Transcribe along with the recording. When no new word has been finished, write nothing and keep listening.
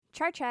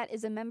Chart Chat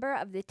is a member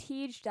of the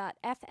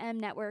Teej.fm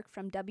network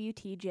from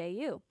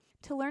WTJU.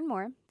 To learn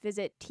more,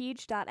 visit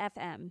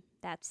Teej.fm.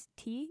 That's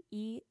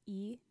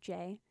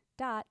TEEJ.fm.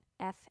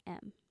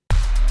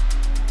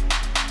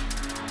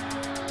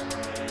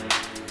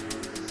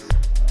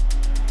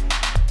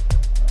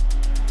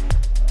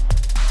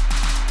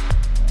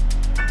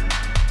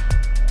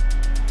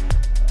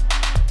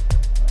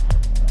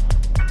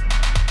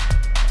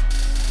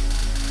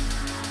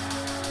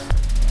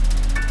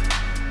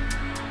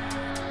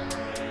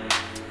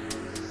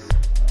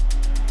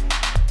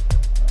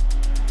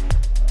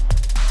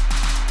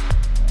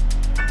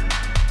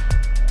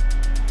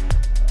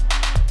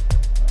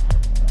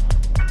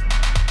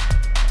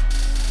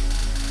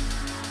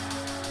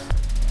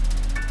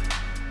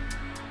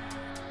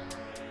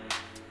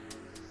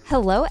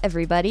 Hello,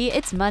 everybody.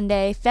 It's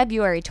Monday,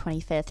 February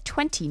 25th,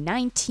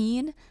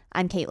 2019.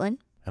 I'm Caitlin.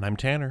 And I'm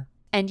Tanner.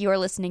 And you're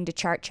listening to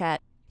Chart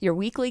Chat, your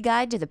weekly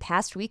guide to the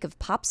past week of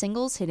pop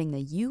singles hitting the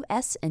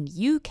US and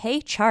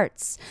UK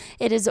charts.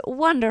 It is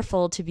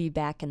wonderful to be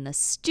back in the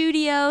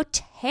studio.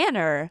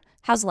 Tanner,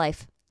 how's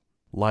life?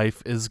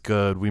 Life is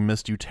good. We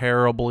missed you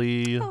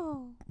terribly,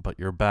 but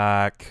you're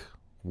back.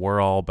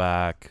 We're all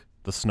back.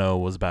 The snow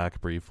was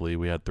back briefly.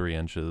 We had 3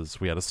 inches.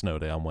 We had a snow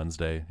day on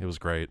Wednesday. It was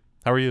great.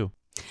 How are you?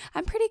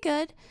 I'm pretty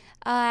good.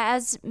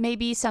 As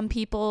maybe some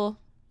people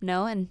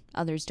know and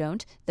others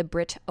don't, the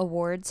Brit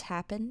Awards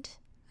happened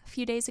a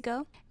few days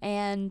ago,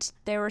 and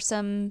there were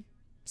some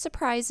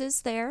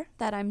surprises there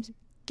that I'm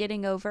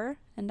getting over,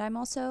 and I'm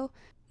also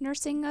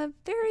nursing a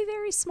very,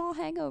 very small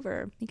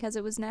hangover because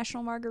it was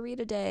National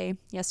Margarita Day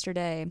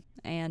yesterday,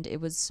 and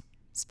it was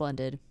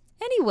splendid.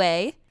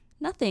 Anyway,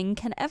 nothing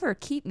can ever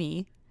keep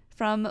me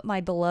from my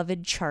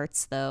beloved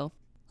charts, though.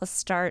 Let's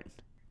start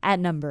at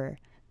number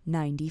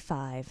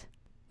 95.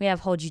 We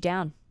have Hold You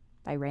Down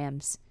by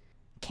Rams.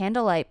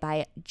 Candlelight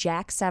by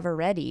Jack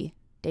Savaretti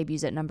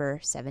debuts at number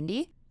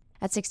 70.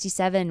 At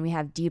 67, we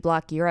have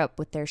D-Block Europe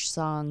with their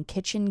song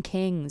Kitchen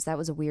Kings. That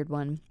was a weird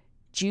one.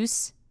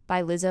 Juice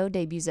by Lizzo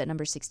debuts at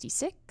number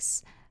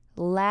 66.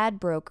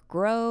 Ladbroke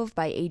Grove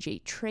by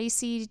AJ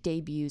Tracey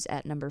debuts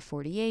at number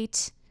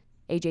 48.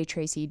 AJ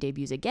Tracey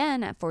debuts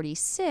again at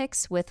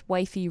 46 with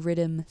Wifey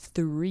Rhythm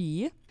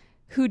 3.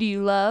 Who Do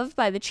You Love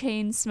by the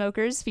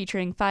Chainsmokers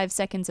featuring 5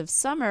 Seconds of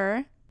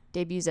Summer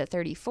debuts at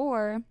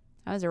 34.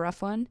 That was a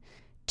rough one.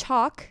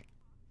 Talk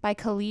by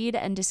Khalid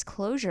and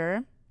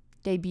Disclosure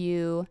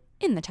debut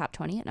in the top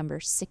 20 at number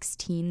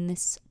 16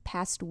 this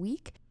past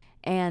week.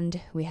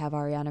 And we have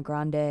Ariana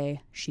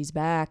Grande. She's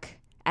back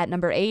at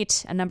number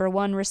 8 and number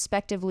 1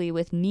 respectively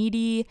with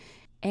Needy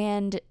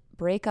and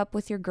Break Up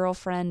With Your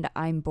Girlfriend,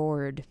 I'm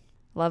Bored.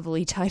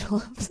 Lovely title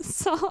of the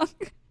song.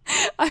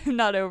 I'm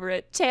not over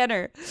it.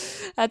 Tanner,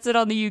 that's it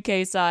on the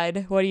UK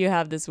side. What do you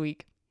have this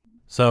week?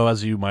 So,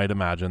 as you might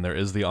imagine, there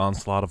is the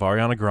onslaught of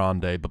Ariana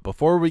Grande, but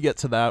before we get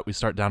to that, we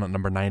start down at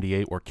number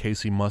 98, where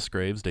Casey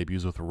Musgraves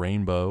debuts with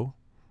Rainbow.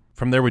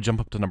 From there, we jump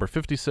up to number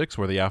 56,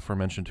 where the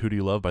aforementioned Who Do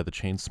You Love by the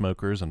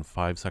Chainsmokers and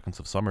 5 Seconds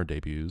of Summer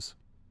debuts.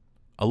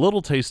 A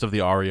little taste of the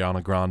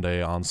Ariana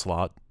Grande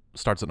onslaught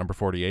starts at number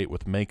 48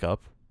 with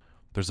Makeup.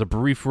 There's a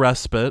brief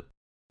respite,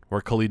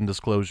 where Khalid and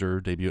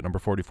Disclosure debut at number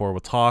 44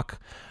 with Talk,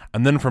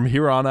 and then from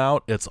here on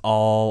out, it's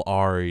all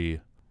Ari.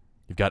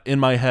 You've got In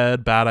My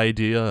Head, Bad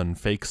Idea, and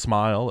Fake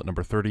Smile at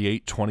number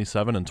 38,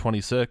 27, and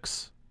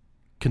 26.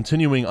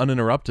 Continuing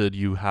uninterrupted,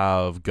 you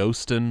have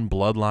Ghostin',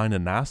 Bloodline,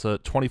 and NASA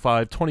at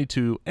 25,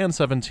 22, and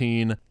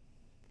 17.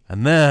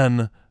 And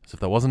then, as if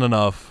that wasn't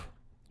enough,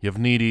 you have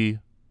Needy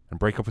and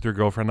Break Up With Your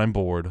Girlfriend, I'm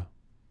Bored,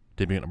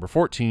 debuting at number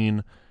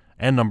 14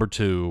 and number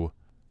 2.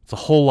 It's a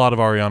whole lot of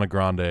Ariana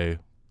Grande,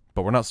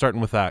 but we're not starting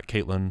with that.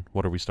 Caitlin,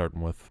 what are we starting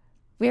with?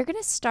 We're going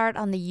to start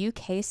on the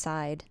UK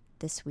side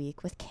this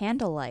week with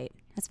Candlelight.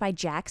 That's by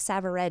Jack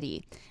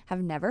Savaretti.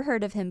 I've never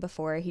heard of him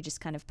before. He just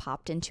kind of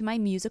popped into my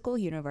musical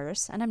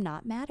universe, and I'm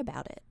not mad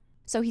about it.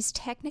 So he's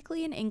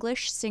technically an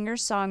English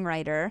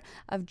singer-songwriter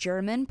of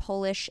German,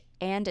 Polish,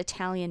 and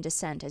Italian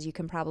descent, as you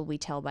can probably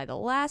tell by the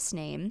last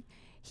name.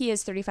 He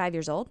is 35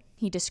 years old.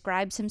 He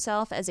describes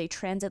himself as a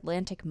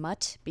transatlantic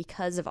mutt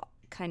because of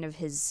kind of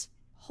his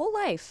whole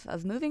life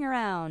of moving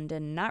around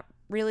and not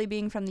really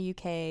being from the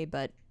UK,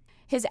 but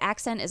his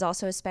accent is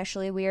also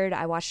especially weird.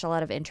 I watched a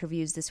lot of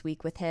interviews this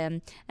week with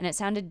him, and it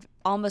sounded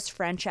almost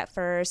French at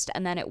first,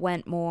 and then it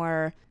went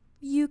more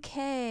UK,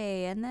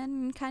 and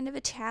then kind of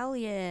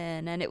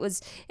Italian, and it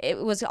was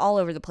all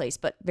over the place,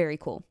 but very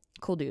cool.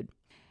 Cool dude.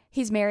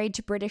 He's married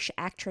to British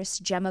actress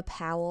Gemma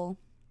Powell.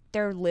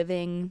 They're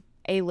living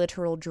a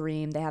literal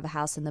dream. They have a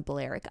house in the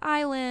Balearic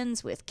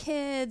Islands with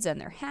kids, and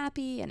they're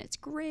happy, and it's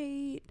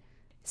great.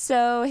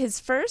 So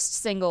his first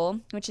single,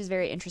 which is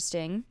very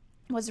interesting,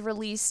 was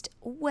released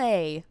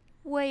way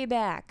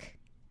back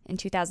in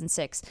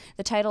 2006.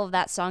 The title of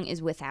that song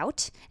is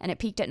Without, and it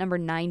peaked at number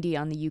 90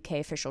 on the UK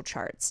official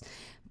charts.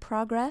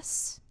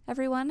 Progress,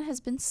 everyone, has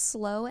been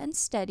slow and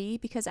steady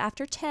because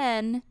after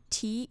 10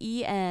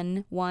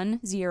 years,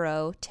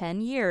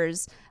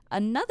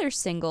 another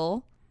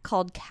single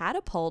called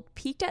Catapult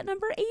peaked at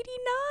number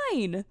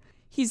 89.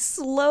 He's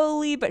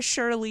slowly but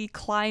surely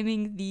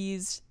climbing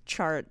these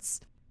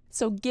charts.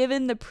 So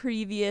given the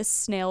previous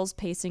snail's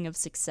pacing of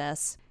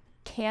success,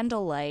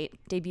 Candlelight,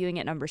 debuting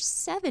at number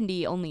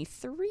 70 only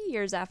 3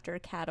 years after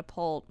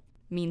Catapult,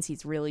 means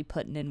he's really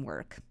putting in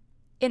work.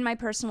 In my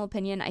personal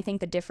opinion, I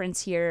think the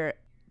difference here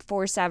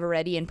for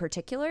Savaretti in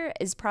particular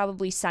is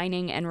probably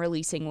signing and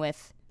releasing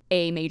with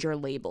a major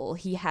label.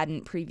 He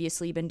hadn't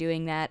previously been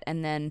doing that,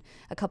 and then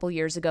a couple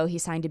years ago he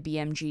signed to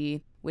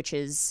BMG, which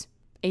is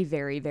a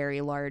very,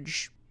 very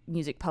large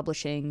music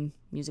publishing,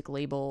 music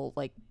label,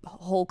 like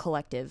whole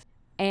collective.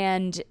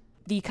 And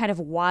the kind of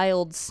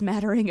wild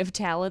smattering of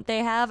talent they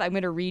have, I'm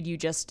going to read you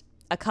just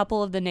a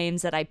couple of the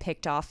names that I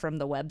picked off from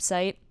the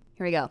website.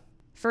 Here we go.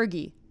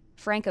 Fergie,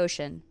 Frank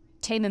Ocean,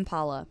 Tame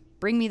Impala,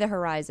 Bring Me the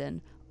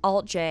Horizon,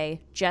 Alt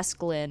J, Jess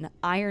Glynn,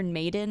 Iron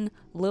Maiden,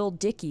 Lil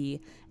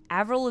Dicky,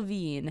 Avril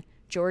Lavigne,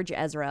 George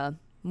Ezra,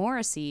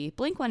 Morrissey,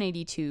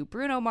 Blink-182,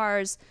 Bruno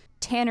Mars.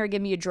 Tanner,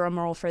 give me a drum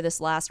roll for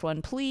this last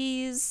one,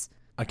 please.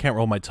 I can't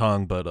roll my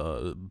tongue, but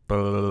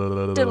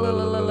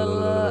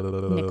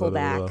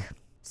Nickelback.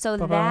 So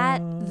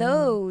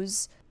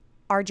those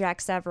are Jack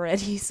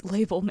Savaretti's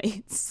label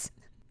mates.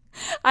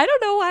 I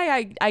don't know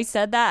why I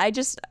said that.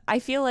 I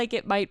feel like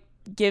it might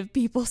give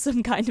people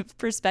some kind of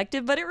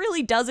perspective, but it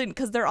really doesn't,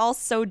 because they're all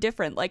so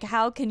different. Like,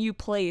 how can you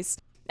place...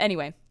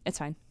 Anyway, it's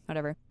fine.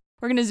 Whatever.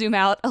 We're going to zoom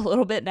out a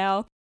little bit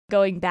now.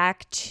 Going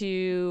back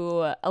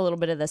to a little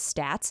bit of the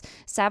stats,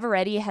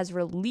 Savaretti has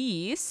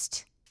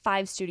released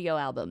 5 studio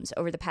albums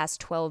over the past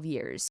 12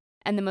 years.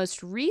 And the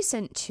most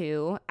recent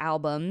 2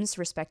 albums,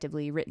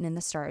 respectively, Written in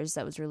the Stars,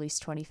 that was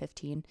released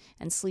 2015,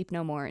 and Sleep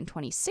No More in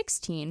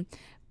 2016,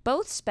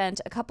 both spent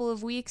a couple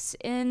of weeks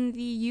in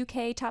the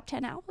UK Top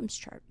 10 Albums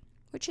chart,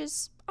 which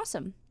is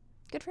awesome.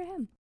 Good for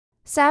him.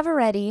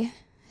 Savaretti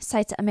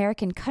cites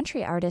American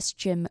country artist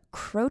Jim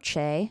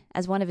Croce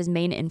as one of his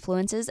main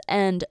influences,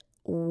 and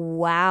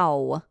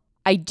wow,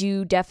 I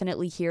do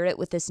definitely hear it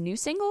with this new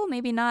single,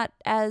 maybe not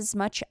as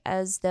much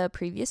as the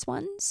previous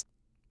ones,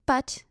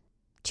 but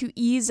to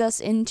ease us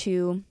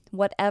into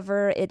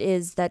whatever it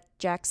is that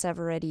Jack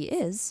Savaretti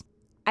is,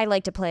 I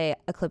like to play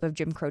a clip of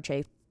Jim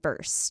Croce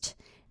first.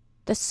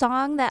 The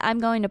song that I'm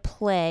going to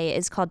play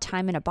is called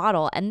Time in a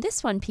Bottle, and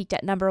this one peaked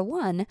at number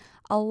 1,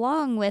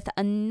 along with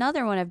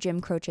another one of Jim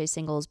Croce's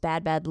singles,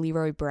 Bad Bad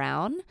Leroy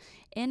Brown,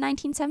 in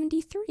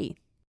 1973.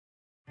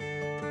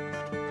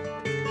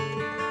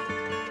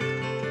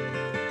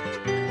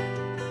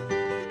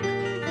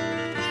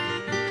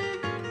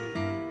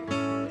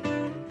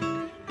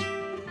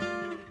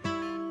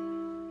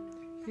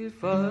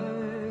 If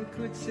I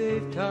could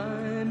save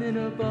time in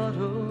a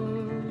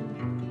bottle,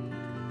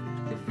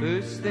 the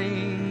first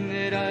thing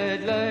that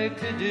I'd like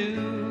to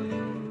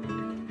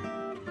do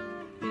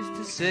is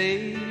to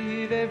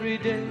save every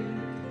day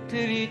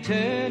till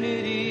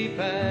eternity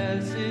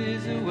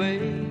passes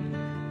away,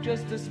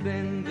 just to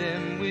spend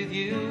them with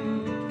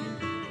you.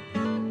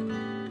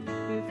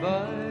 If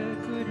I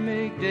could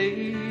make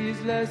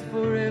days last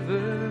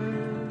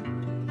forever,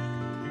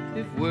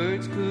 if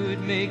words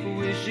could make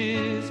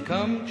wishes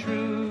come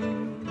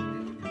true,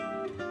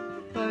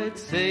 I'd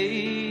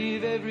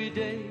save every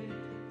day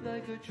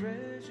like a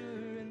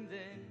treasure and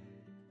then...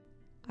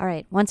 All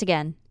right, once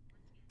again,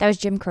 that was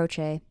Jim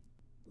Croce,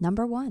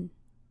 number 1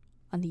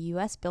 on the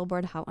U.S.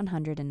 Billboard Hot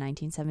 100 in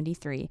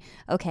 1973.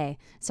 Okay,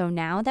 so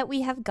now that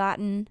we have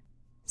gotten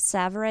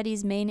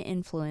Savaretti's main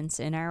influence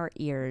in our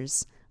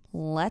ears,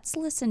 let's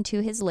listen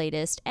to his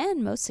latest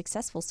and most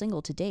successful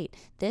single to date.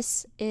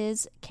 This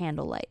is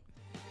Candlelight.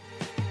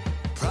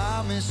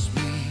 Promise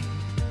me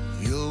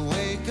you'll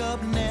wake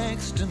up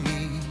next to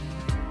me,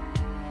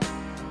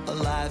 a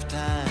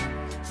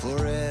lifetime,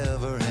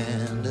 forever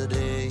and a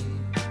day.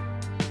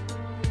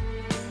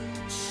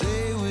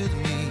 Stay with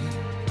me,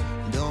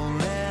 don't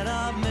let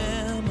our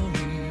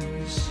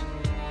memories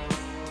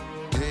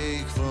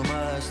take from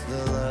us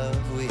the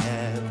love we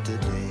have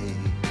today.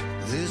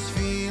 This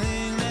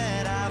feeling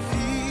that I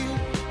feel,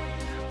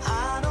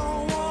 I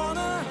don't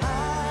wanna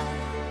hide.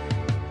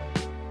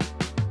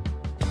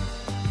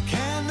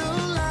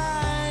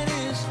 Candlelight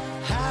is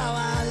how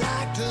I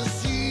like to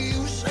see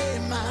you say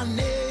my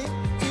name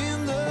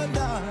in the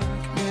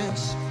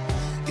darkness.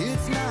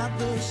 It's not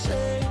the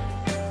same.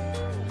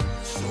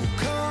 So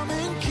come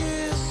and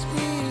kiss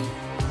me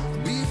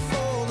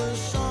before the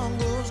sun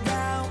goes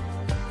down.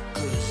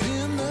 'Cause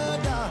in the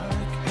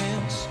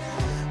darkness,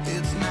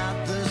 it's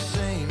not the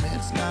same.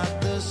 It's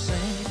not the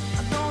same.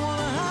 I don't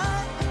wanna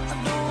hide. I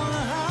don't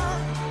wanna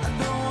hide. I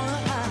don't wanna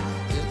hide.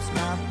 It's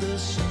not the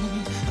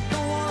same. I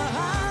don't wanna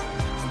hide.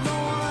 I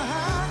don't wanna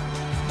hide.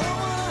 I don't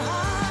wanna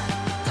hide.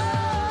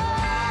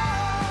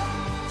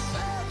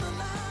 Send the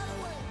night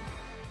away.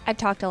 I've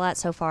talked a lot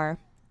so far.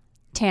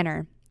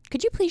 Tanner,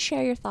 could you please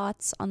share your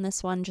thoughts on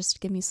this one? Just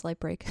give me a slight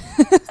break.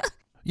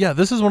 Yeah,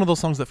 this is one of those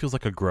songs that feels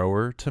like a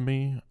grower to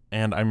me,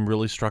 and I'm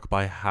really struck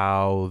by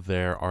how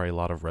there are a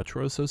lot of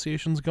retro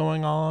associations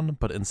going on,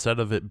 but instead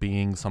of it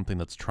being something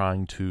that's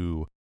trying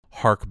to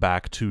hark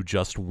back to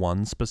just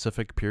one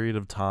specific period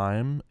of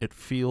time, it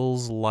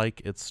feels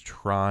like it's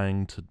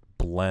trying to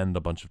blend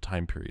a bunch of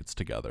time periods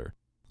together.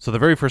 So the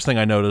very first thing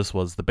I noticed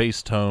was the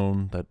bass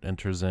tone that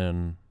enters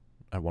in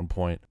at one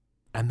point.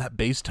 And that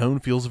bass tone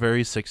feels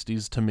very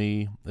 60s to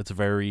me. It's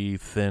very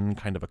thin,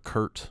 kind of a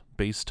curt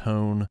bass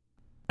tone.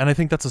 And I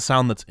think that's a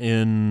sound that's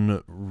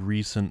in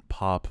recent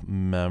pop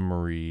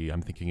memory.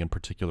 I'm thinking in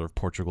particular of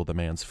Portugal the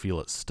Man's Feel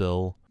It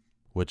Still,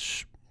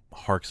 which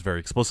harks very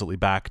explicitly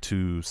back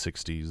to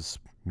 60s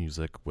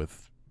music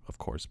with, of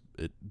course,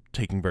 it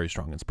taking very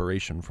strong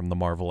inspiration from the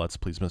Marvelettes'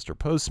 Please Mr.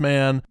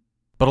 Postman.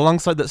 But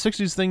alongside that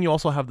 60s thing, you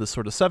also have this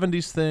sort of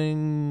 70s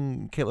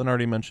thing. Caitlin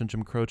already mentioned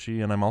Jim Croce,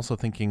 and I'm also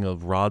thinking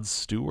of Rod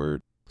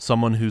Stewart,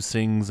 someone who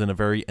sings in a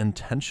very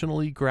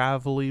intentionally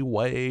gravelly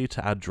way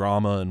to add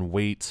drama and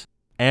weight.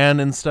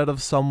 And instead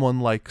of someone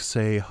like,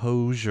 say,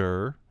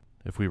 Hozier,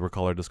 if we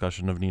recall our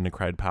discussion of Nina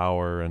Cried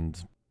Power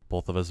and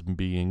both of us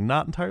being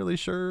not entirely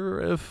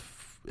sure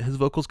if his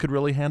vocals could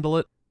really handle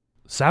it,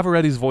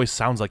 Savaretti's voice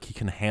sounds like he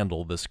can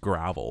handle this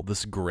gravel,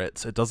 this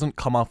grit. It doesn't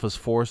come off as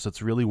forced.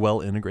 It's really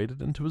well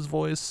integrated into his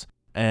voice.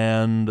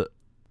 And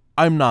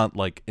I'm not,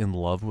 like, in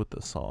love with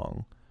this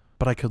song,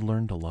 but I could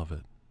learn to love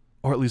it.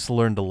 Or at least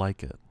learn to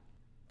like it.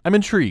 I'm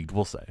intrigued,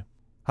 we'll say.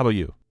 How about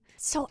you?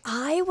 So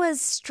I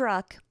was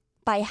struck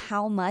by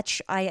how much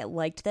I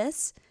liked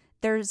this.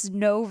 There's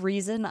no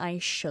reason I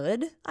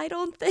should, I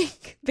don't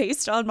think,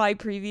 based on my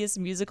previous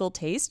musical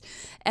taste.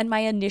 And my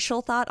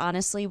initial thought,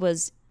 honestly,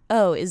 was,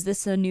 oh, is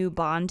this a new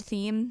Bond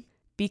theme?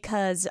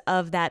 Because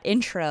of that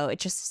intro, it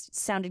just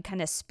sounded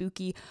kind of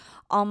spooky,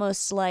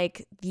 almost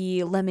like the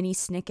Lemony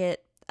Snicket,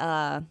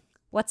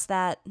 what's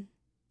that?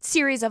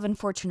 Series of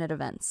Unfortunate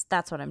Events.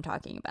 That's what I'm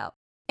talking about.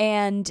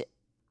 And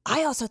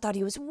I also thought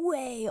he was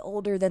way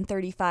older than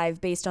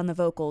 35 based on the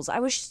vocals. I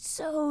was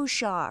so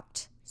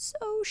shocked.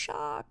 So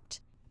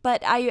shocked.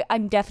 But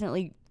I'm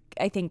definitely,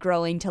 I think,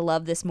 growing to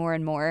love this more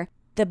and more.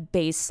 The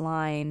bass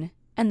line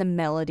and the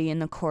melody in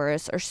the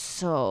chorus are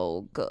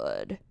so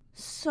good.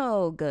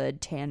 So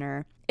good,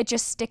 Tanner. It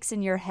just sticks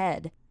in your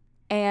head.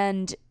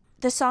 And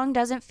the song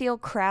doesn't feel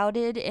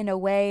crowded in a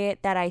way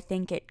that I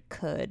think it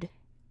could.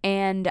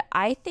 And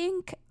I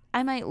think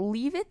I might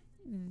leave it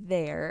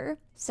there.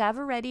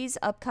 Savaretti's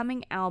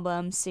upcoming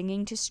album,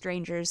 Singing to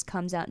Strangers,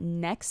 comes out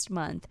next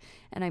month.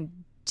 And I'm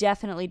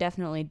definitely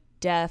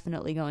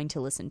going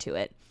to listen to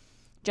it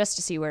just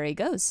to see where he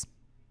goes.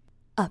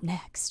 Up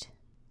next,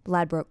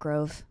 Ladbroke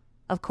Grove.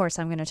 Of course,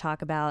 I'm going to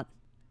talk about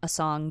a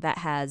song that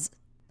has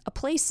a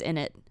place in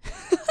it.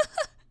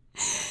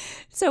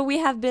 So we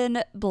have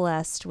been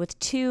blessed with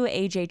 2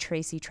 AJ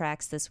Tracey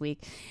tracks this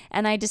week,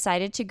 and I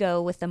decided to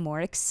go with the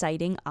more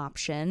exciting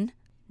option.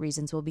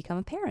 Reasons will become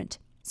apparent.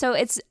 So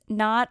it's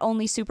not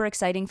only super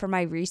exciting for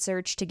my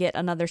research to get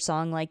another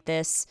song like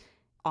this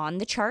on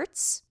the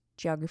charts.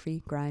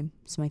 Geography, grime,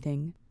 is my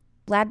thing.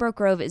 Ladbroke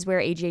Grove is where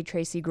AJ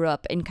Tracey grew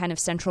up in kind of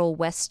central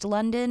West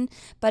London,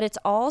 but it's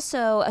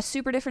also a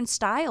super different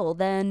style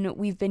than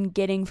we've been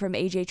getting from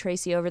AJ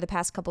Tracey over the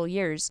past couple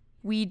years.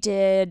 We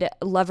did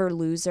Lover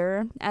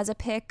Loser as a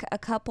pick a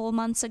couple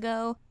months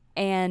ago,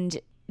 and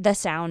the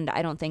sound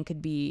I don't think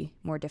could be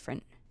more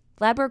different.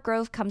 Ladbroke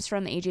Grove comes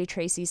from AJ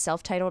Tracey's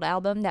self-titled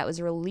album that was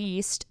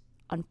released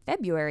on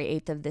February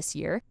 8th of this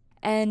year.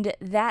 And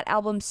that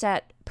album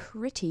sat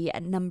pretty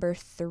at number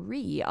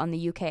 3 on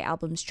the UK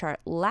albums chart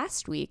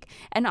last week.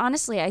 And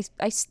honestly, I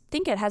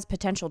think it has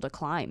potential to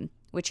climb,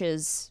 which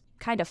is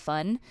kind of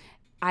fun.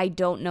 I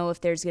don't know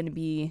if there's going to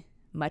be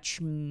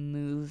much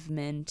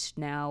movement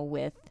now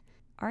with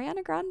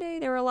Ariana Grande.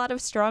 There were a lot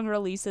of strong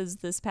releases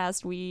this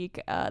past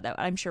week that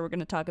I'm sure we're going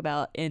to talk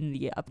about in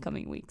the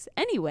upcoming weeks.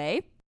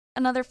 Anyway,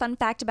 another fun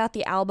fact about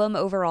the album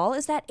overall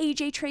is that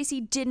AJ Tracey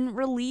didn't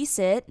release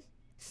it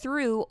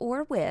through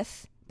or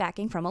with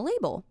backing from a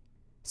label.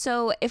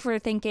 So if we're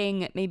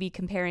thinking maybe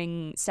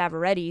comparing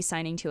Savaretti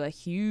signing to a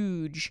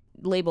huge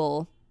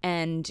label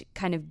and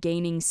kind of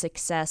gaining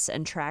success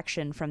and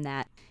traction from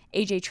that,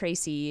 AJ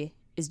Tracey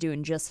is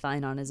doing just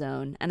fine on his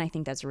own, and I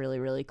think that's really,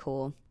 really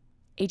cool.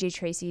 AJ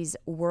Tracey's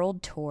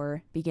world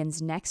tour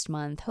begins next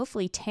month.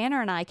 Hopefully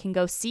Tanner and I can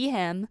go see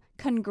him.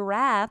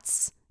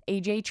 Congrats,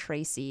 AJ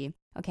Tracey.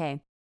 Okay,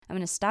 I'm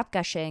going to stop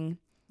gushing.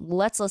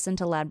 Let's listen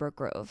to Ladbroke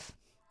Grove.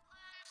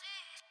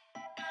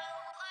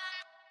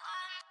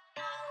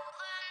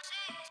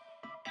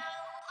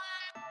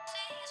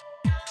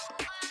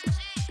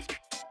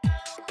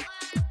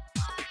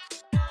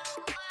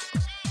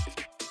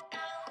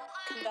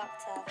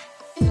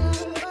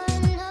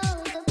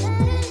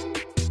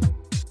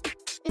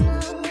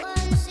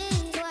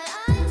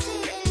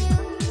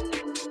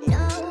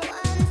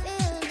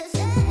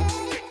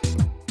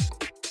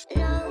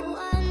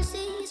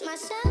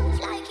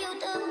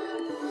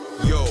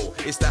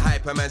 It's the hype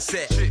Hyperman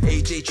set.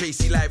 AJ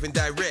Tracy live and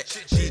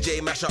direct.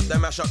 DJ mash up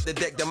the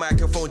deck. The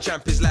microphone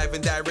champ is live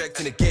and direct.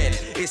 And again,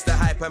 it's the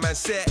Hyperman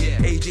set.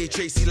 AJ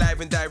Tracy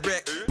live and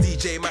direct.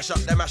 DJ mash up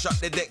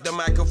the deck. The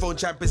microphone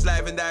champ is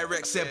live and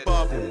direct. Said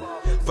Barble,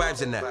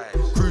 vibes in that.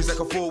 Cruise like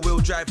a 4-wheel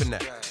drive in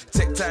that.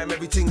 Tech time,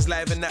 everything's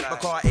live in that. My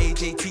car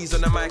AJT's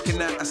on the mic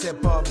and that. I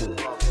said Barble,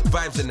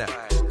 vibes in that.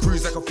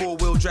 Cruise like a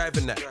 4-wheel drive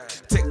in that.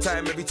 Tech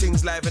time,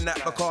 everything's live in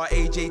that. My car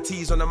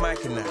AJT's on the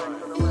mic and that.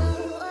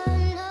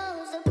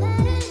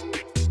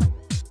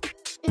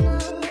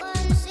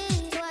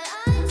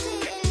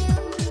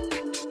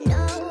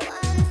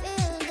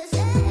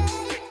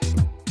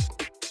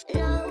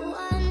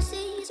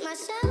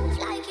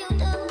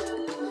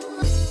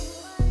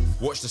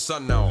 Watch the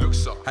sun now.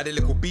 Had a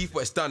little beef,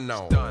 but it's done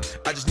now.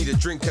 I just need a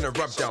drink and a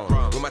rub down.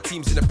 When my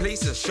team's in a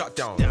place, it's shut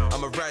down.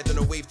 I'ma ride on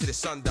a wave to the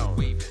sundown.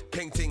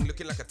 Painting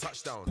looking like a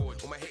touchdown.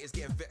 All my haters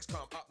getting vexed,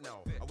 calm up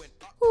now. I went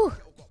up. Whew,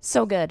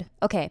 so good.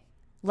 Okay,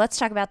 let's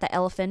talk about the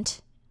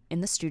elephant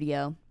in the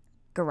studio,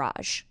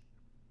 Garage.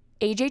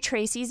 AJ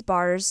Tracy's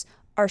bars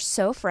are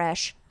so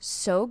fresh,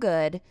 so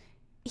good.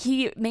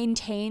 He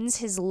maintains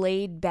his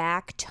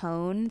laid-back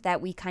tone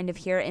that we kind of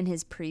hear in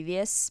his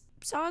previous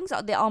songs,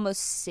 the almost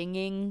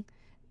singing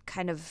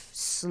kind of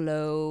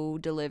slow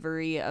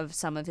delivery of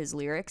some of his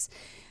lyrics,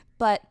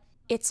 but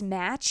it's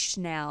matched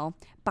now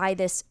by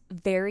this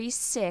very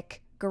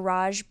sick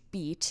garage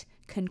beat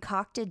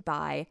concocted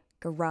by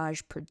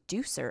garage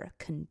producer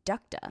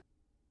Conducta.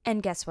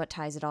 And guess what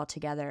ties it all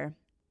together?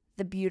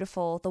 The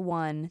beautiful, the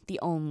one, the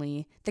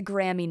only, the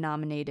Grammy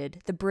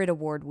nominated, the Brit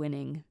Award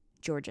winning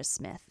Georgia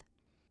Smith.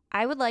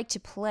 I would like to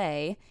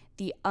play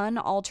the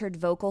unaltered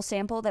vocal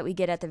sample that we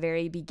get at the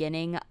very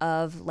beginning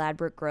of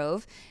Ladbroke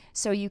Grove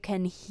so you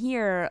can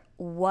hear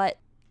what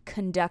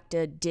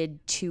Conducta did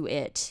to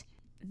it.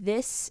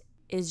 This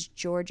is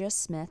Georgia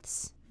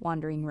Smith's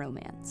Wandering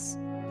Romance.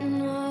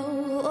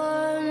 No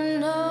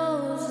one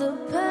knows the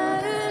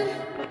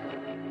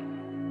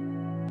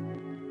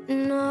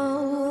pain.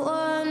 No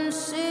one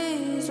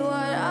sees what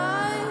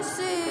I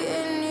see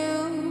in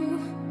you.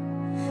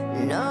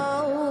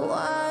 No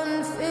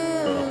one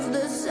feels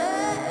the same.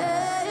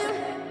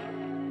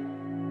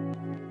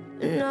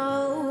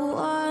 No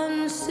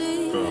one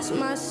sees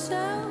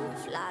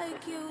myself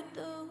like you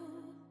do.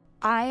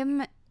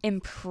 I'm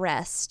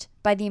impressed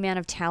by the amount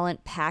of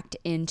talent packed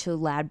into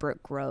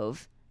Ladbroke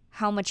Grove.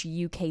 How much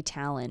UK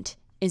talent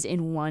is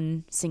in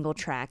one single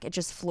track. It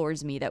just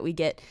floors me that we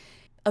get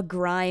a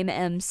grime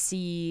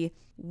MC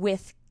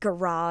with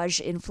garage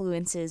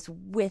influences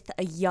with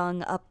a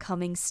young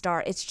upcoming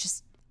star. It's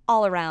just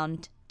all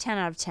around 10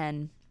 out of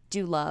 10.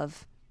 Do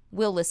love.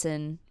 Will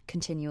listen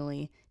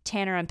continually.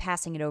 Tanner, I'm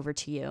passing it over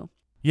to you.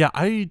 Yeah,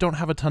 I don't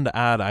have a ton to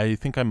add. I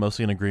think I'm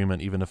mostly in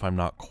agreement, even if I'm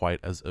not quite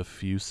as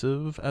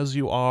effusive as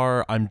you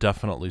are. I'm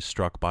definitely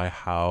struck by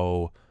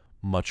how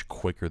much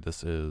quicker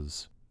this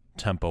is,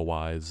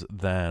 tempo-wise,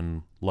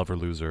 than Lover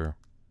Loser,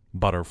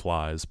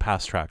 Butterflies,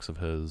 past tracks of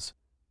his.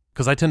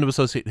 Because I tend to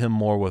associate him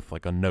more with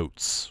like a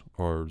Notes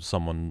or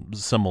someone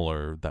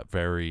similar, that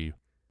very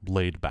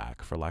laid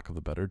back, for lack of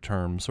a better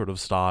term, sort of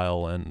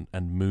style and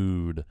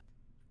mood.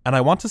 And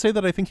I want to say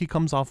that I think he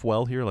comes off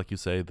well here. Like you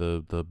say,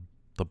 the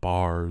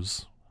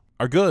bars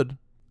are good.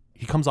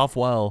 He comes off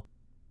well.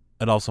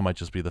 It also might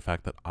just be the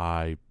fact that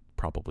I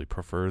probably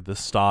prefer this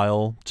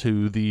style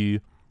to the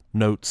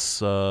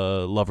Notes,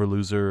 Lover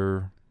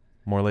Loser,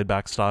 more laid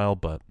back style,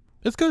 but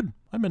it's good.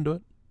 I'm into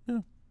it. Yeah.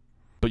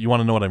 But you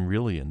want to know what I'm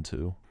really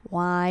into?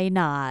 Why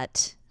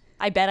not?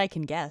 I bet I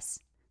can guess.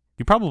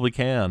 You probably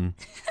can.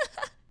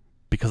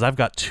 Because I've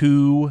got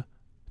two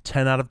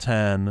 10 out of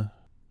 10,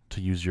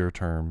 to use your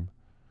term,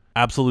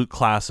 absolute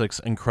classics,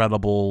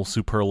 incredible,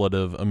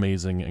 superlative,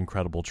 amazing,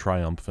 incredible,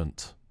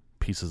 triumphant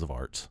pieces of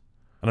art.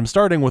 And I'm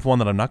starting with one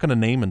that I'm not going to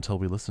name until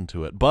we listen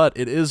to it, but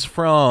it is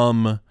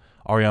from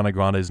Ariana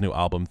Grande's new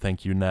album,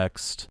 Thank You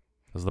Next.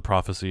 As the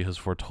prophecy has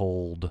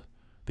foretold,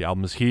 the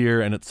album is here,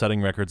 and it's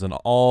setting records in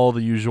all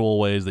the usual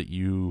ways that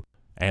you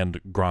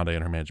and Grande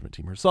and her management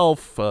team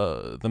herself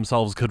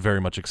themselves could very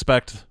much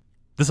expect.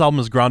 This album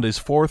is Grande's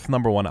fourth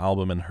 #1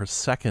 album and her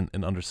second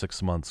in under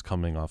 6 months,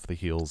 coming off the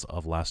heels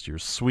of last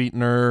year's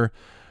Sweetener.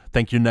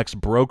 Thank You Next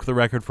broke the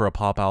record for a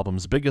pop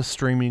album's biggest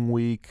streaming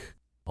week.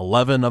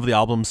 11 of the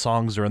album's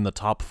songs are in the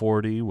top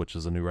 40, which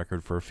is a new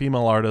record for a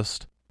female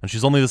artist. And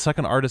she's only the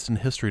second artist in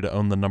history to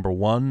own the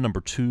 #1,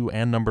 #2,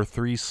 and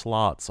 #3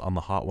 slots on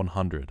the Hot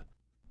 100.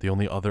 The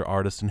only other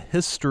artist in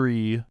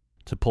history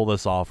to pull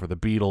this off were the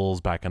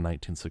Beatles back in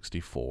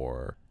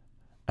 1964.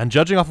 And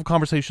judging off of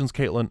conversations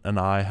Caitlin and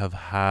I have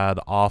had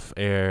off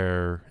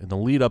air in the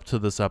lead up to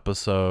this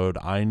episode,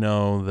 I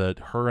know that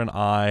her and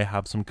I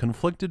have some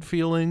conflicted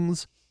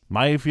feelings.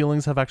 My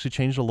feelings have actually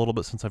changed a little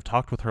bit since I've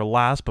talked with her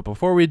last, but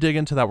before we dig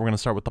into that, we're going to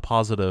start with the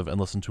positive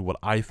and listen to what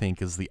I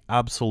think is the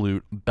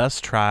absolute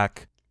best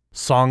track,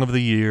 song of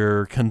the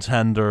year,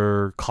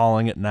 contender,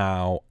 calling it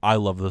now. I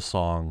love this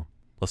song.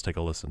 Let's take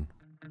a listen.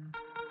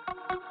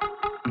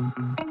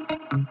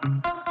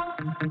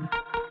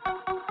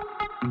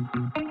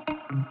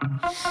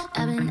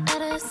 I've been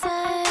out of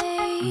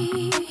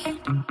sight,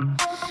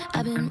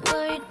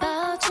 Worried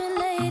about you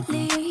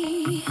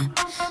lately,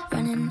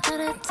 running out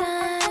of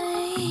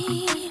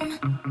time.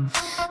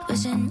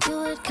 Wishing you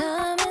would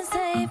come and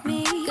save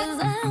me, 'cause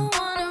I don't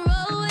wanna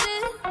roll with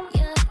it.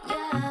 Yeah,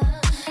 yeah.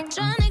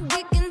 Trying to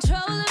get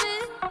control of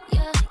it.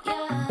 Yeah,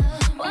 yeah.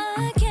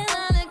 Why can't I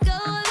let go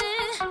of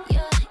it?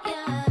 Yeah,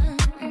 yeah.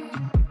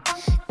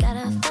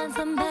 Gotta find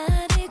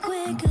somebody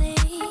quickly.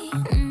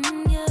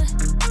 Yeah.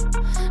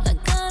 I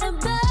got a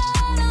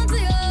bad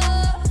idea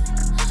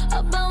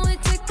about we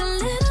take a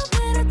little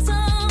bit of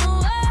time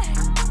away.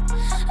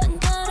 I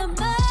got a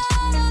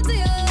bad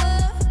idea.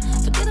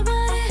 Forget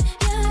about it,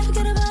 yeah.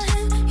 Forget about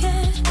him,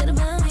 yeah. Forget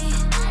about me.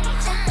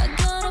 I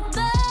got a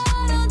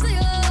bad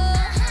idea.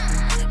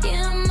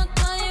 Yeah, I'ma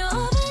call you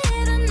over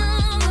here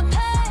another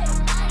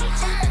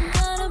page. I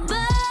got a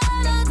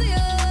bad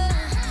idea.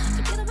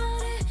 Forget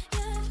about it,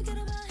 yeah. Forget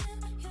about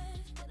him, yeah.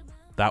 Forget about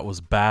me. That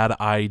was Bad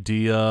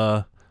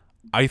Idea.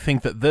 I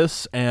think that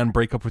this and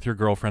Break Up With Your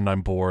Girlfriend,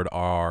 I'm Bored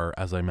are,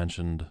 as I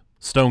mentioned,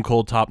 stone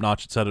cold, top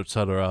notch, etc.,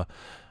 etc.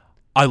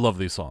 I love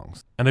these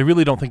songs. And I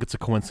really don't think it's a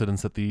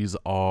coincidence that these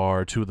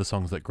are two of the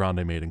songs that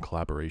Grande made in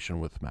collaboration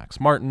with Max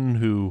Martin,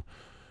 who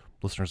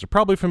listeners are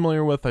probably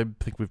familiar with. I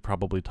think we've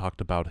probably talked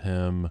about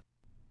him.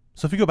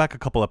 So if you go back a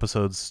couple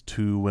episodes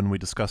to when we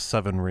discussed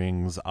Seven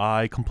Rings,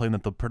 I complained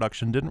that the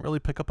production didn't really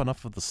pick up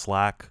enough of the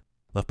slack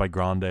left by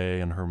Grande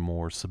and her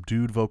more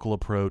subdued vocal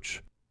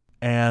approach.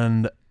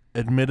 And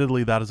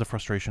admittedly, that is a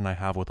frustration I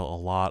have with a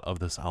lot of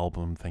this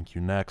album, Thank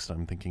You Next.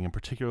 I'm thinking in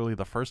particularly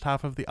the first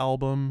half of the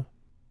album.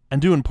 And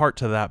due in part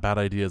to that, Bad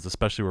Idea is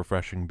especially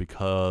refreshing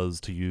because,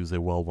 to use a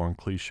well-worn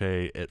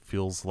cliche, it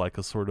feels like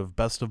a sort of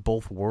best of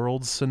both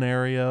worlds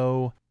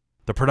scenario.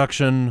 The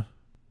production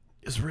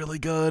is really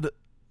good,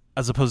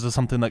 as opposed to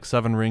something like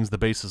Seven Rings. The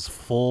bass is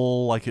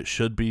full like it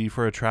should be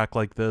for a track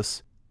like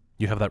this.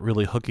 You have that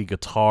really hooky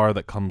guitar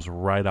that comes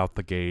right out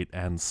the gate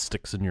and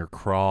sticks in your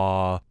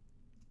craw.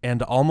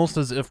 And almost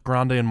as if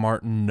Grande and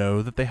Martin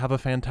know that they have a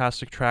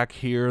fantastic track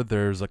here,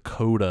 there's a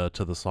coda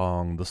to the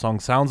song. The song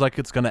sounds like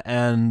it's going to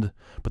end,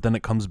 but then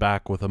it comes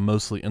back with a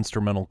mostly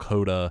instrumental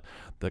coda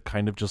that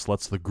kind of just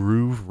lets the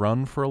groove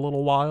run for a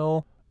little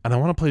while. And I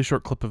want to play a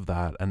short clip of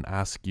that and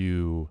ask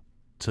you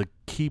to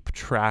keep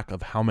track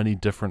of how many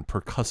different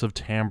percussive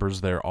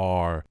timbres there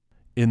are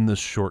in this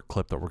short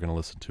clip that we're going to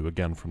listen to,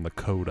 again from the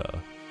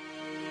coda.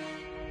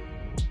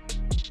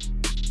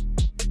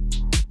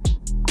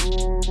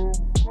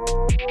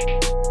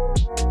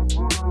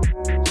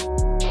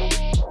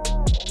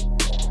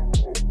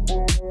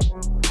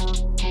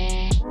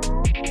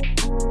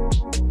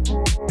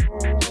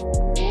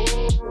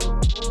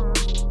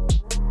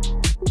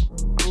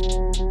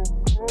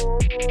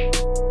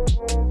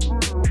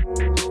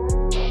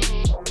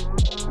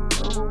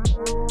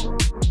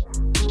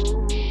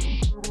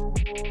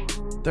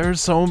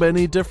 There's so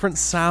many different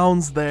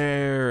sounds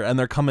there, and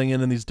they're coming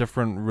in these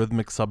different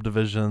rhythmic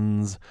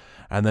subdivisions,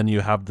 and then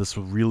you have this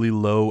really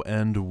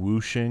low-end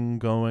whooshing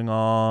going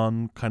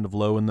on, kind of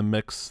low in the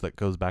mix that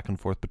goes back and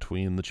forth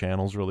between the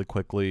channels really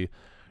quickly.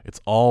 It's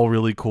all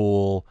really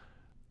cool,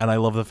 and I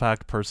love the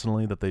fact,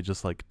 personally, that they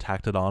just like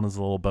tacked it on as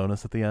a little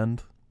bonus at the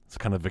end. It's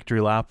kind of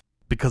victory lap,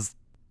 because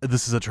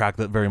this is a track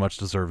that very much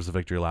deserves a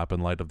victory lap in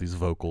light of these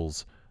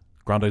vocals.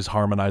 Grande's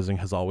harmonizing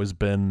has always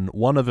been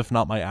one of, if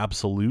not my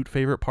absolute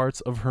favorite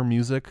parts of her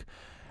music,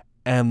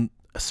 and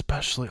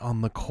especially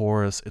on the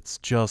chorus, it's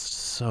just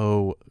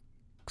so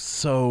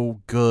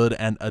good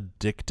and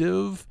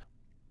addictive.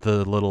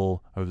 The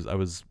little, I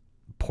was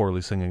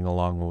poorly singing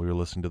along while we were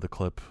listening to the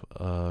clip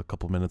a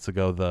couple minutes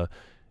ago, the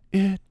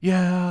it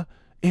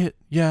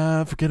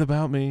yeah, forget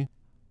about me.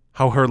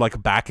 How her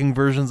like backing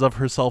versions of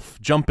herself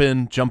jump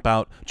in, jump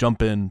out,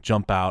 jump in,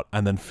 jump out,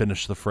 and then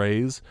finish the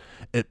phrase.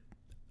 It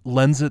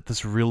lends it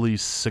this really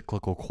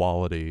cyclical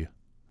quality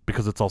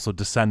because it's also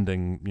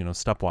descending,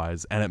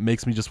 stepwise, and it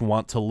makes me just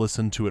want to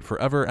listen to it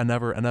forever and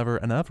ever and ever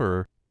and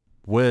ever,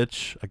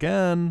 which,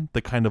 again,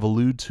 they kind of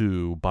allude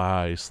to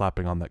by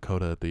slapping on that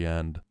coda at the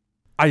end.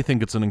 I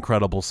think it's an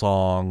incredible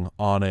song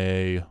on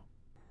a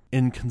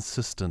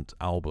inconsistent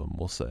album,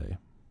 we'll say.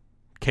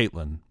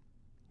 Caitlin,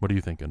 what are you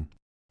thinking?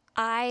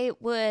 I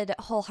would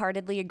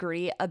wholeheartedly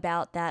agree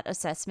about that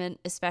assessment,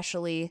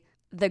 especially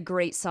the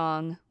great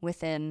song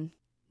within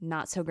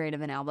not so great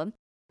of an album.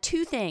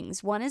 Two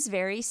things. One is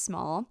very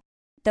small.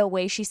 The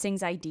way she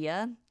sings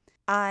Idea.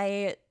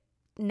 I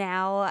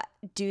now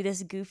do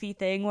this goofy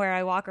thing where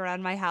I walk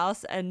around my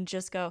house and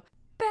just go,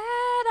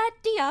 bad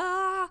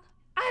idea,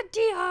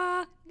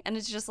 idea. And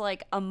it's just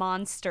like a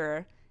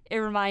monster. It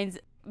reminds,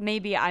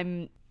 maybe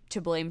I'm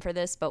to blame for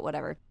this, but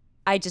whatever.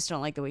 I just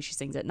don't like the way she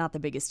sings it. Not the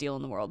biggest deal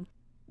in the world.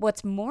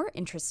 What's more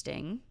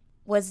interesting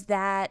was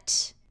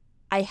that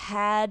I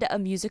had a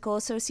musical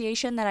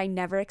association that I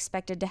never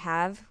expected to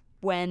have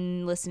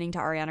when listening to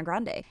Ariana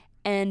Grande.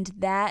 And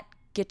that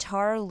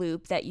guitar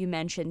loop that you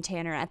mentioned,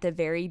 Tanner, at the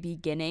very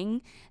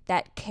beginning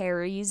that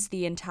carries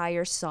the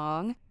entire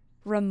song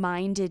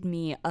reminded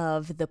me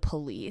of The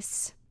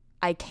Police.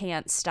 I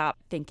can't stop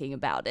thinking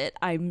about it.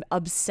 I'm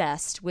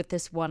obsessed with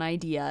this one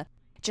idea.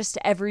 just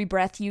every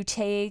breath you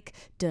take,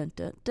 dun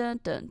dun dun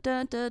dun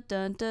dun dun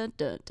dun dun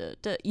dun dun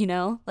dun, you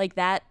know, like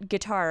that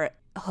guitar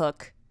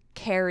hook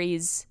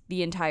carries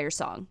the entire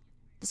song.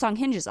 The song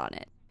hinges on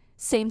it.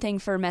 Same thing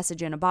for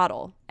Message in a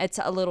Bottle. It's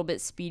a little bit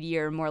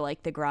speedier, more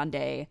like the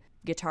grande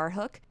guitar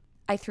hook.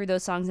 I threw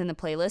those songs in the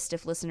playlist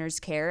if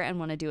listeners care and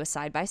want to do a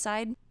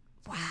side-by-side.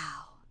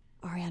 Wow.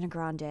 Ariana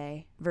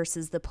Grande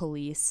versus The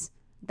Police.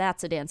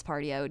 That's a dance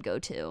party I would go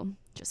to.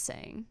 Just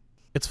saying.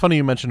 It's funny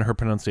you mentioned her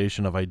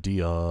pronunciation of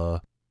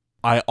idea.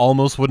 I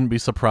almost wouldn't be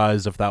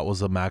surprised if that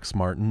was a Max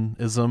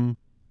Martin-ism,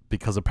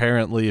 because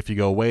apparently if you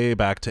go way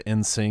back to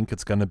NSYNC,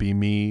 it's going to be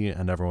me,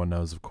 and everyone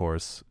knows, of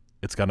course,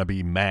 it's going to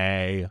be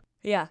May.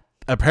 Yeah.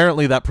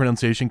 Apparently that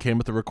pronunciation came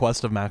at the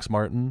request of Max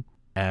Martin,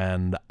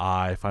 and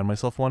I find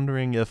myself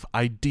wondering if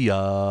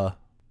idea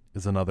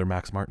is another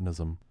Max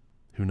Martinism.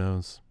 Who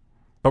knows?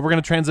 But we're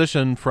going to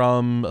transition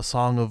from a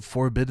song of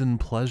forbidden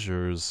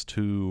pleasures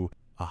to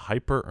a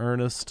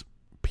hyper-earnest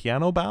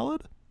piano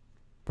ballad.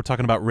 We're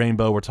talking about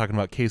Rainbow. We're talking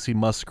about Kacey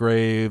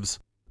Musgraves.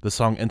 The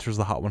song enters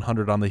the Hot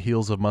 100 on the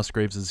heels of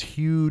Musgraves'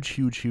 huge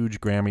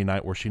Grammy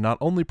night, where she not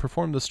only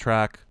performed this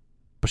track,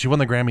 but she won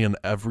the Grammy in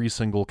every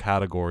single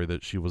category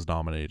that she was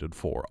nominated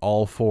for,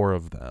 all 4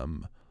 of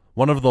them.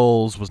 One of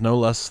those was no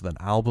less than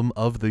Album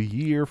of the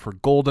Year for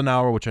Golden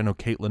Hour, which I know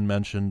Caitlin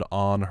mentioned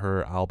on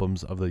her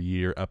Albums of the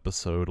Year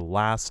episode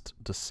last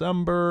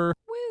December.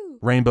 Woo!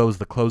 Rainbow is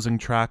the closing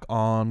track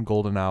on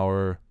Golden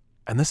Hour.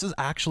 And this is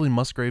actually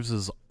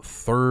Musgraves'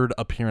 3rd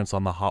appearance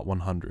on the Hot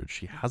 100.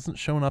 She hasn't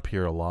shown up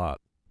here a lot.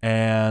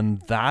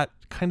 And that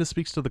kind of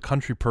speaks to the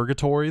country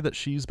purgatory that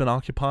she's been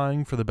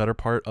occupying for the better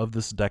part of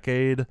this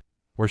decade,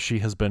 where she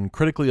has been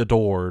critically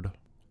adored.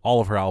 All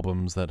of her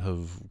albums that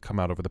have come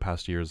out over the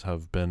past years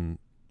have been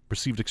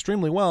received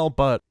extremely well,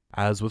 but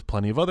as with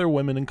plenty of other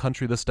women in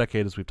country this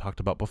decade, as we've talked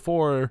about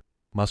before,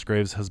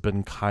 Musgraves has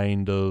been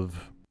kind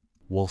of,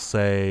 we'll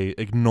say,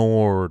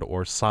 ignored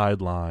or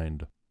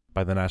sidelined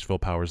by the Nashville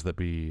powers that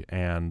be,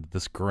 and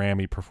this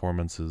Grammy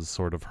performance is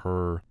sort of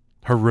her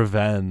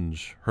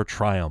revenge, her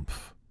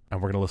triumph.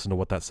 And we're going to listen to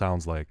what that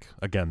sounds like.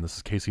 Again, this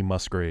is Kacey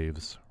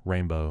Musgraves,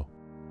 Rainbow.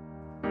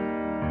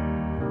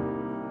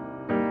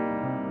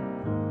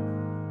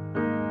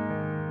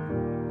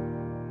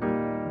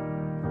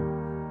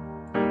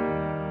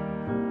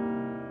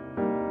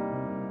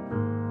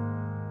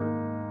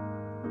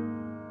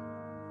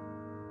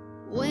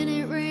 When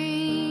it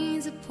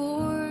rains, it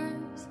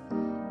pours,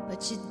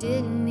 but you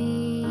didn't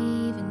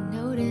even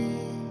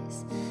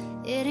notice.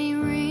 It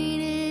ain't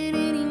raining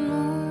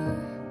anymore.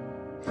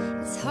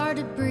 It's hard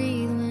to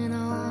breathe when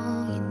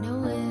all you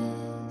know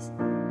is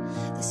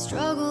the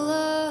struggle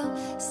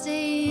of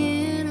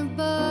staying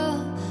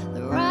above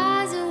the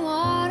rising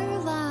water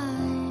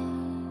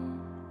line.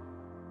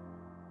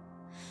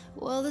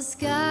 Well, the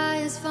sky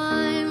is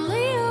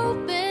finally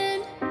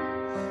open.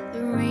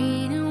 The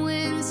rain and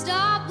wind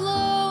stop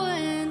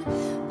blowing,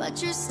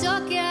 but you're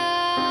stuck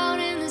out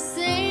in the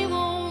same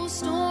old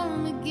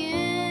storm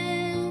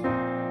again.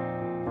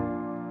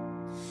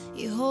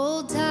 You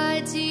hold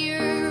tight to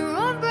your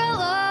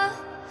umbrella.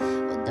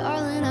 Well,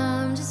 darling,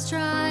 I'm just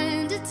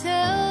trying to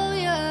tell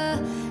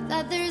you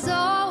that there's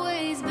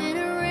always been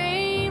a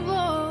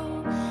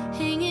rainbow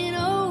hanging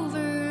over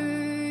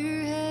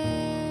your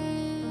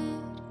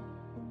head.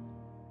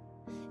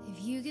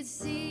 If you could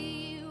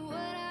see what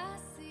I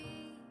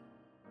see.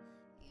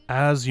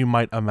 As you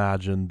might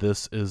imagine,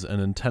 this is an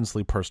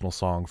intensely personal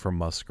song for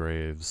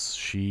Musgraves.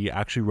 She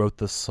actually wrote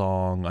this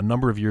song a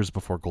number of years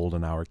before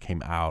Golden Hour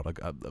came out,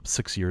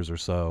 6 years or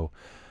so.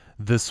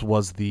 This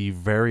was the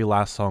very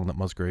last song that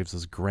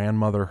Musgraves'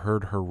 grandmother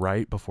heard her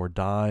write before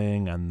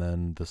dying, and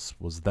then this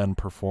was then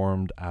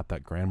performed at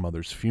that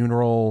grandmother's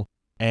funeral.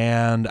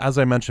 And as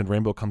I mentioned,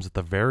 Rainbow comes at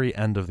the very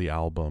end of the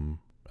album,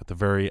 at the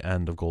very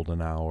end of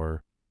Golden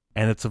Hour.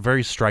 And it's a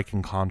very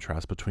striking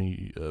contrast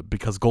between,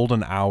 because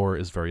Golden Hour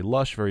is very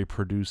lush, very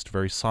produced,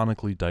 very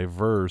sonically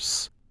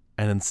diverse.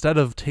 And instead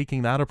of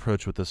taking that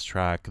approach with this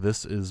track,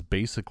 this is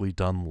basically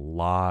done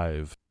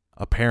live.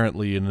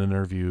 Apparently, in an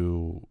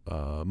interview,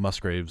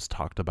 Musgraves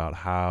talked about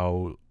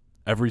how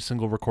every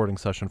single recording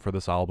session for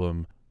this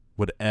album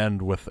would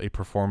end with a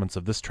performance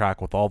of this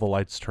track with all the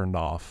lights turned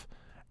off.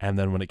 And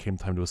then when it came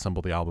time to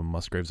assemble the album,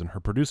 Musgraves and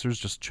her producers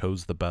just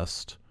chose the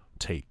best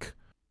take.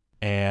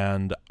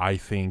 And I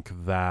think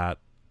that,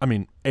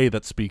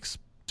 that speaks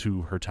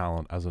to her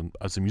talent as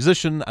a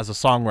musician, as a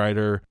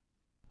songwriter.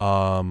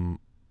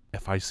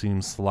 If I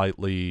seem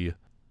slightly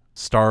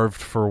starved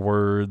for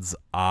words,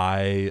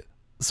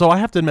 so I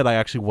have to admit I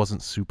actually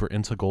wasn't super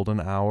into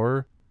Golden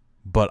Hour,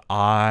 but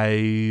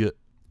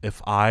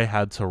if I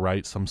had to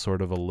write some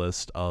sort of a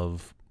list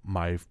of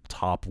my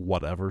top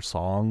whatever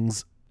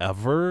songs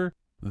ever,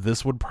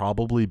 this would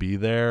probably be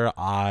there.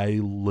 I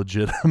wrote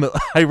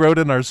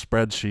in our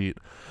spreadsheet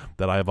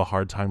that I have a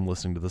hard time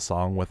listening to the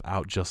song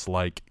without just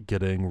like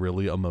getting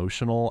really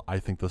emotional. I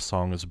think the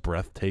song is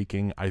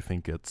breathtaking. I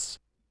think it's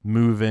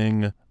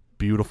moving,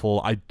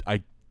 beautiful. I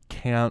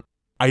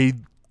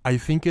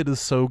think it is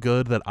so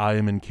good that I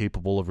am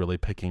incapable of really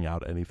picking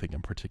out anything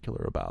in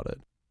particular about it.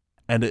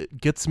 And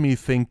it gets me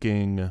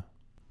thinking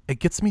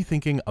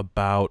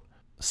about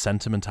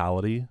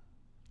sentimentality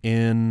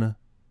in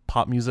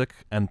pop music,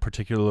 and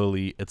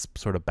particularly its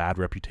sort of bad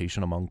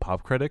reputation among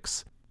pop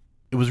critics.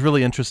 It was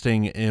really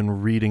interesting in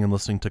reading and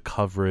listening to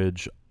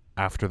coverage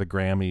after the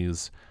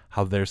Grammys,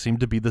 how there seemed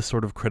to be this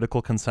sort of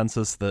critical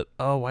consensus that,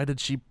 oh, why did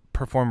she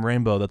perform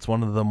Rainbow? That's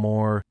one of the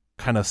more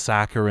kind of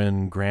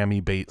saccharine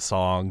Grammy bait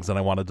songs. And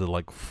I wanted to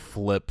like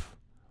flip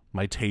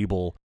my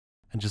table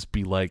and just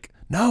be like,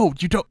 no,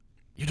 you don't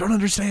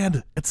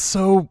understand. It's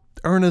so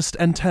earnest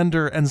and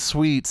tender and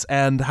sweet,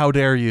 and how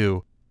dare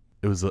you?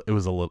 It was a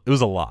lot. It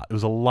was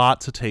a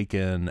lot to take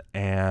in,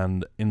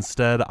 and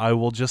instead I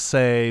will just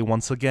say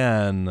once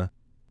again,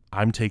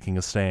 I'm taking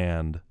a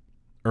stand.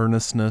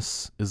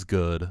 Earnestness is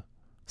good.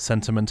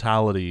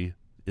 Sentimentality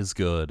is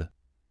good.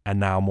 And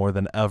now more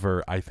than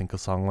ever, I think a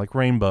song like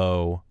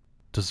Rainbow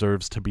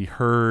deserves to be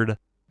heard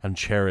and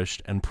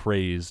cherished and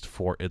praised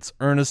for its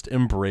earnest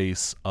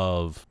embrace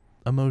of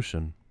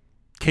emotion.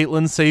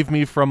 Caitlin, save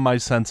me from my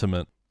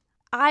sentiment.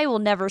 I will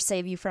never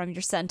save you from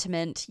your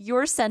sentiment.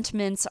 Your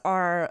sentiments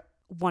are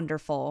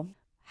wonderful.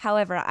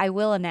 However, I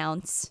will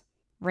announce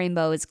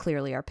Rainbow is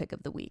clearly our pick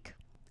of the week.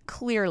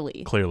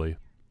 Clearly.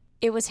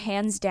 It was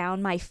hands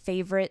down my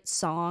favorite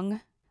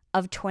song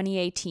of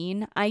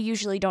 2018. I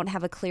usually don't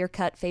have a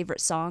clear-cut favorite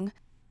song.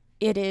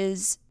 It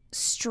is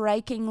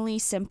strikingly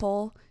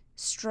simple,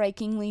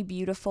 strikingly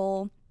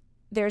beautiful.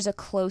 There's a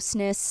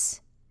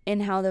closeness in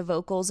how the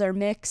vocals are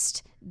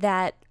mixed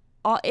that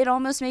it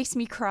almost makes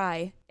me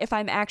cry if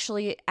I'm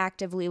actually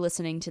actively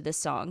listening to this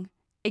song.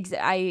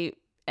 I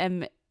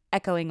am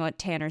echoing what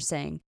Tanner's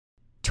saying.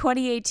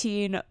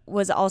 2018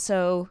 was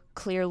also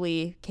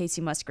clearly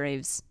Kacey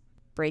Musgraves'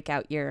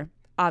 breakout year.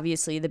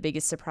 Obviously, the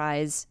biggest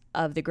surprise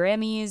of the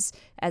Grammys,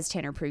 as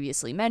Tanner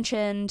previously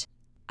mentioned.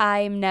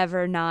 I'm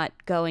never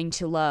not going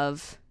to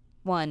love,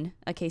 1,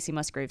 a Kacey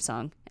Musgraves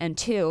song, and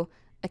 2,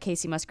 a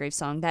Kacey Musgraves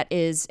song that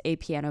is a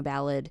piano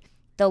ballad.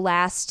 The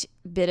last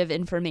bit of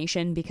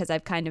information, because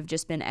I've kind of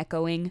just been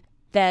echoing,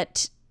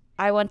 that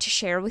I want to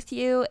share with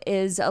you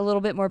is a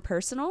little bit more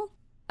personal.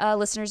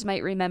 Listeners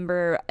might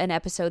remember an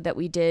episode that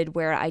we did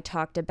where I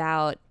talked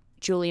about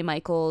Julia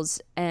Michaels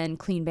and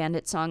Clean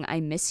Bandit song I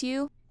Miss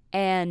You,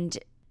 and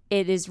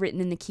it is written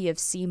in the key of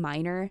C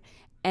minor,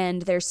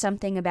 and there's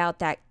something about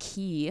that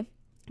key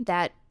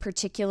that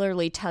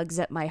particularly tugs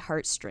at my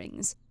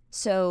heartstrings.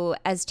 So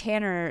as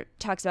Tanner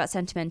talks about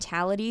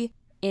sentimentality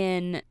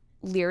in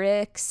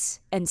lyrics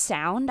and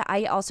sound,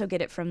 I also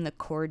get it from the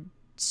chord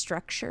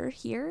structure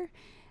here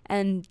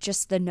and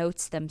just the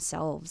notes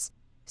themselves.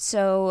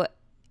 So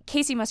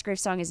Kacey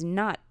Musgraves' song is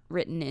not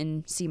written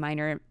in C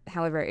minor.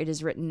 However, it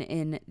is written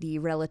in the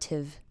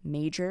relative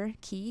major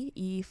key,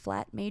 E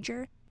flat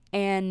major.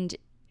 And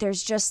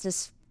there's just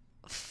this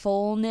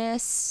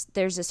fullness,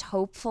 there's this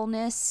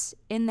hopefulness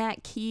in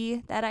that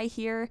key that I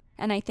hear.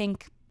 And I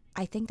think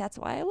that's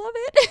why I love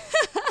it.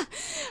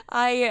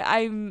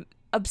 I'm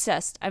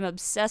obsessed. I'm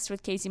obsessed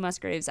with Kacey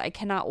Musgraves. I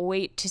cannot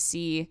wait to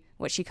see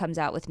what she comes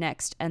out with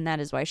next. And that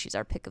is why she's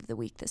our pick of the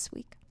week this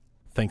week.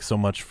 Thanks so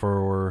much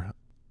for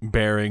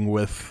bearing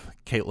with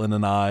Caitlin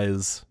and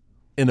I's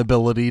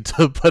inability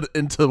to put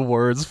into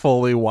words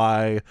fully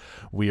why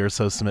we are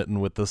so smitten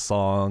with this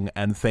song.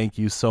 And thank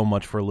you so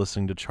much for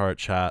listening to Chart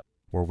Chat,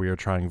 where we are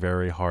trying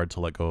very hard to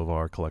let go of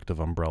our collective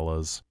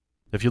umbrellas.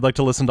 If you'd like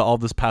to listen to all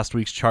this past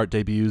week's chart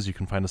debuts, you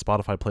can find a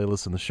Spotify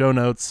playlist in the show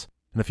notes.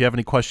 And if you have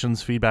any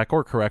questions, feedback,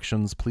 or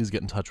corrections, please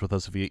get in touch with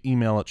us via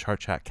email at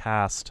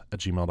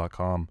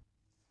chartchatcast@gmail.com.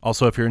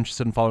 Also, if you're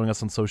interested in following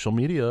us on social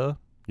media,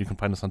 you can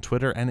find us on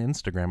Twitter and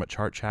Instagram at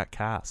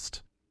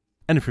chartchatcast.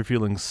 And if you're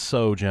feeling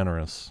so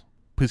generous,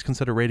 please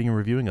consider rating and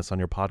reviewing us on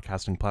your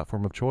podcasting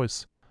platform of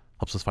choice.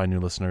 Helps us find new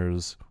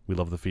listeners. We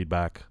love the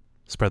feedback.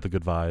 Spread the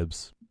good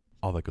vibes.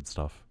 All that good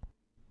stuff.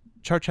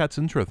 Chart Chat's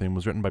intro theme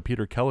was written by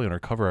Peter Kelly and our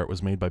cover art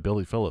was made by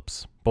Billy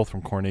Phillips, both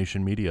from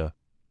Coronation Media.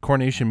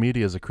 Coronation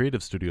Media is a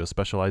creative studio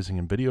specializing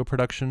in video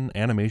production,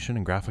 animation,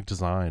 and graphic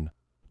design.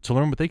 To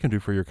learn what they can do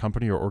for your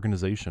company or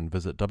organization,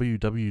 visit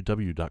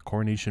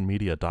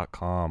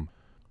www.coronationmedia.com.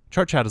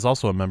 Chart Chat is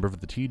also a member of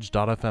the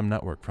Teej.fm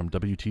network from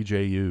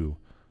WTJU.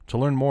 To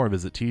learn more,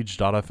 visit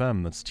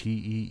Teej.fm, that's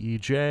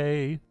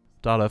TEEJ.fm.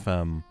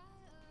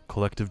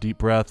 Collective deep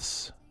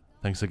breaths.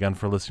 Thanks again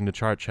for listening to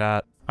Chart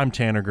Chat. I'm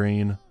Tanner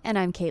Green. And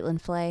I'm Caitlin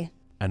Flay.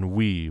 And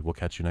we will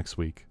catch you next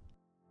week.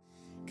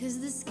 'Cause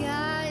the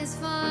sky is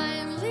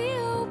finally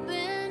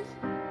open,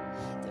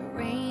 the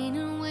rain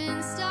and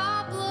wind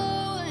stop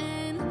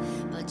blowing,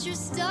 but you're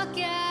stuck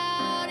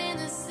out in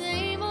the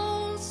same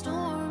old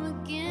storm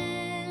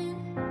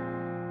again.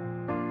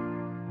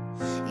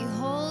 You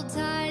hold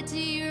tight to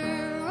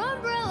your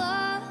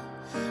umbrella,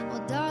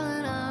 well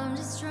darling, I'm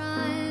just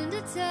trying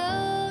to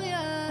tell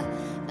ya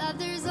that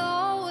there's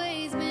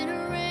always been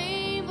a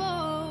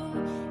rainbow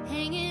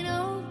hanging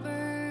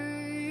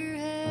over your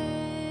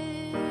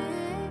head.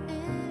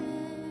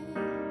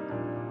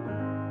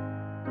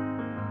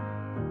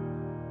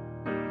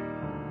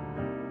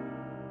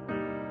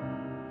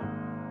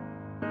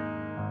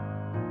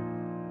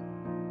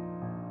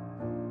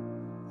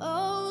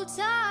 Oh,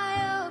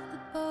 tie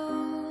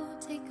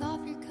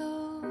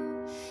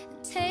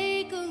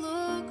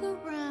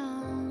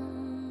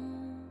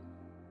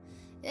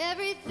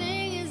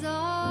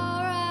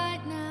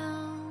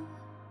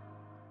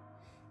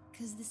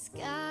 'Cause the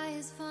sky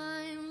is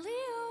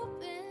finally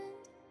open.